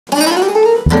Victors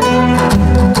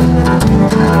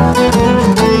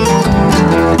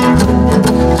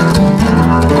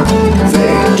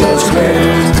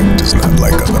Crypt. Victor's not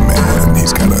like other men,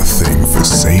 he's got a thing for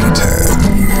Satan.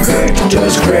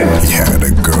 Victors Crypt. He had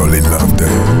a girl, he loved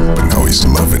her, but now he's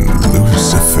loving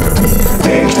Lucifer.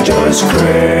 Victors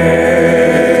Crypt.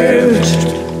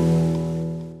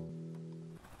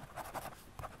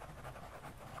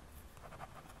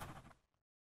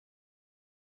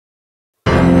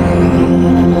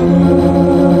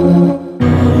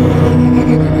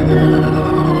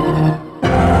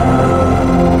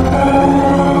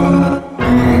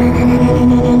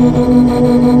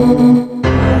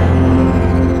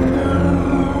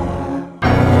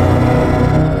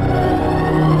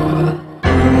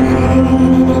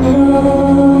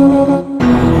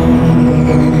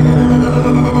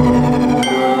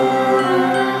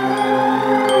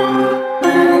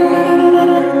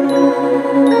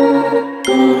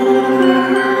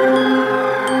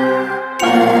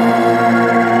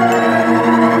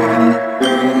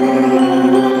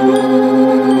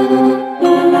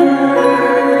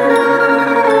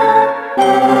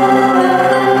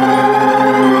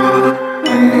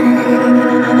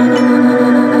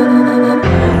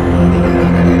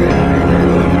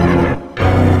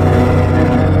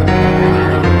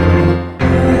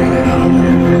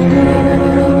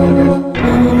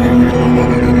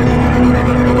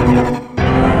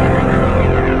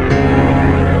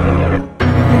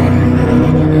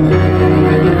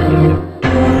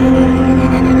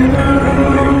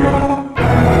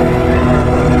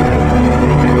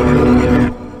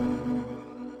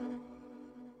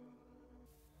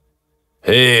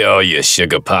 Hey, all you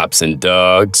sugar pops and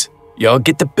dogs. Y'all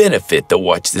get the benefit to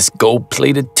watch this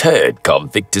gold-plated turd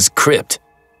called Victors Crypt.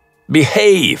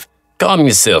 Behave. Calm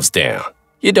yourselves down.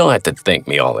 You don't have to thank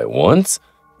me all at once.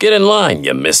 Get in line,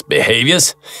 you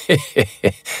misbehaviors.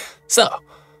 So,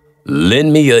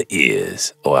 lend me your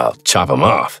ears, or I'll chop them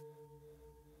off.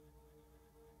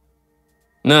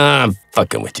 Nah, I'm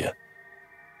fucking with you.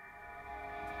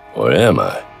 Or am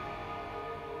I?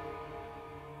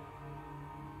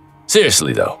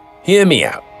 Seriously though, hear me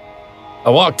out. I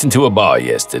walked into a bar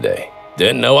yesterday.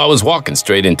 Didn't know I was walking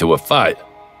straight into a fight.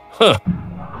 Huh.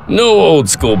 No old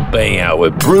school bang out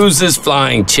with bruises,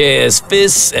 flying chairs,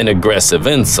 fists, and aggressive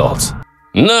insults.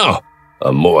 No,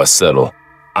 a more subtle,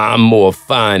 I'm more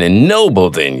fine and noble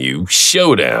than you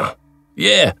showdown.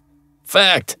 Yeah,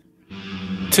 fact.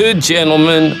 Two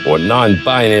gentlemen or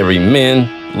non-binary men,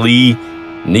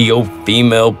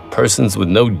 neo-female persons with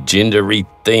no gendery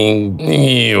thing.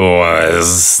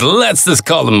 Let's just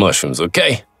call them mushrooms,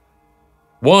 okay?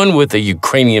 One with a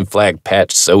Ukrainian flag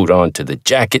patch sewed onto the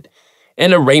jacket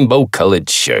and a rainbow-colored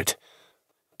shirt.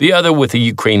 The other with a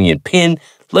Ukrainian pin,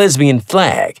 lesbian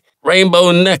flag,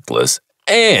 rainbow necklace,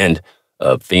 and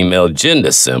a female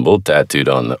gender symbol tattooed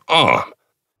on the arm.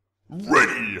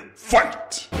 Ready,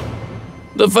 fight!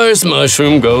 The first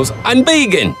mushroom goes, "I'm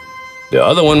vegan." The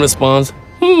other one responds,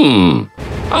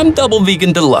 "I'm double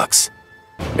vegan deluxe."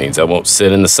 Means I won't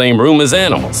sit in the same room as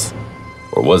animals.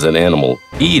 Or was it animal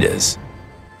eaters?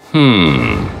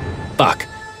 Fuck.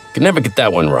 Could never get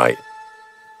that one right.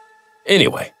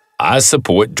 Anyway, I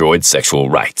support droid sexual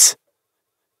rights.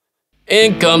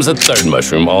 In comes a third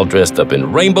mushroom all dressed up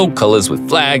in rainbow colors with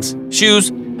flags,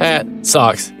 shoes, hat,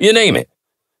 socks, you name it.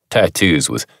 Tattoos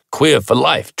with queer for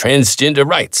life, transgender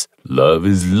rights, love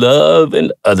is love,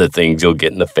 and other things you'll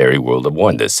get in the fairy world of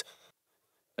wonders.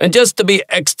 And just to be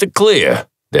extra clear,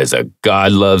 there's a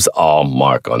God loves all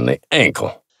mark on the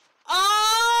ankle.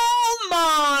 Oh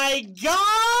my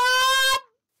God!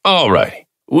 Alrighty,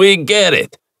 we get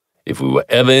it. If we were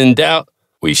ever in doubt,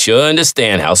 we sure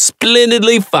understand how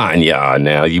splendidly fine you are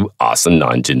now, you awesome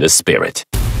non-gender spirit.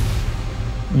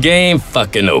 Game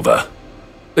fucking over.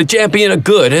 The champion of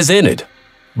good has ended.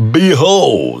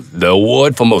 Behold, the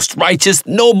award for most righteous,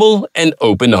 noble, and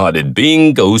open-hearted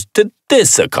being goes to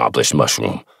this accomplished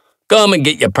mushroom. Come and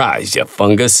get your prize, you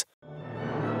fungus.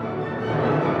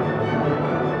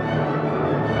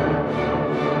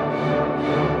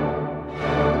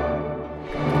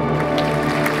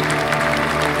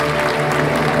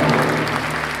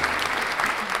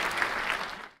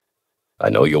 I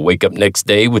know you'll wake up next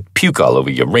day with puke all over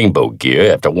your rainbow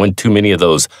gear after one too many of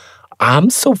those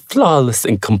 "I'm so flawless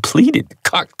and completed"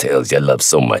 cocktails you love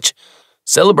so much.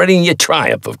 Celebrating your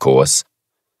triumph, of course.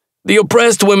 The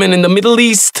oppressed women in the Middle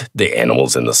East, the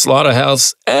animals in the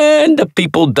slaughterhouse, and the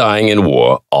people dying in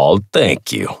war all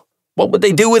thank you. What would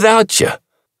they do without you?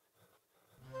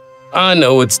 I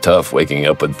know it's tough waking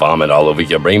up with vomit all over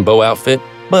your rainbow outfit,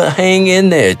 but hang in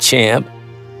there, champ.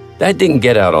 That didn't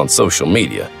get out on social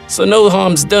media, so no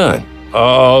harm's done.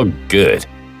 Oh, good.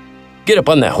 Get up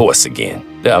on that horse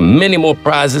again. There are many more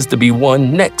prizes to be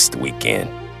won next weekend.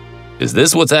 Is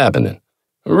this what's happening?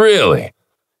 Really?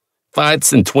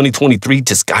 Fights in 2023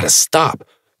 just gotta stop,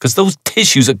 because those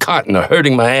tissues of cotton are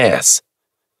hurting my ass.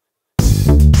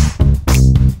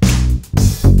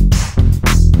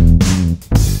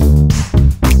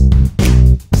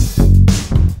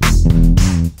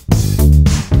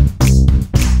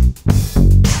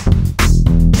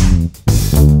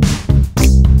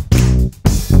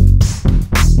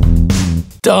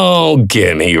 Don't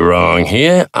get me wrong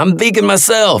here. I'm vegan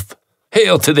myself.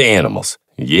 Hail to the animals.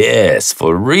 Yes,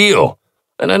 for real.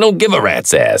 And I don't give a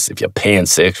rat's ass if you're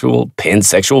pansexual,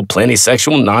 pansexual,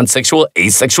 plenty-sexual, non-sexual,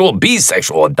 asexual,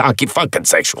 bisexual, or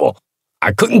donkey-fucking-sexual.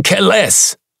 I couldn't care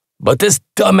less. But this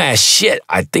dumbass shit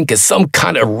I think is some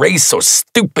kind of race or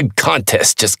stupid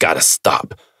contest just gotta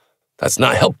stop. That's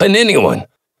not helping anyone.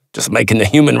 Just making the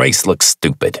human race look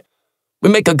stupid. We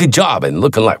make a good job in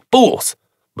looking like fools.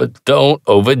 But don't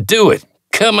overdo it.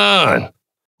 Come on.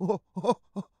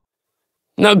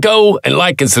 Now go and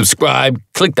like and subscribe,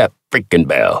 click that freaking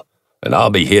bell, and I'll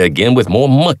be here again with more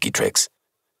monkey tricks.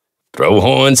 Throw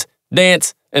horns,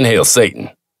 dance, and hail Satan.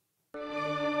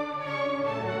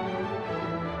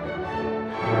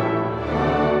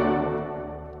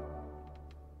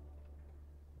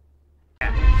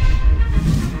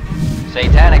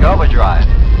 Satanic Overdrive,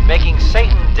 making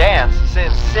Satan dance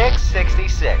since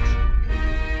 666.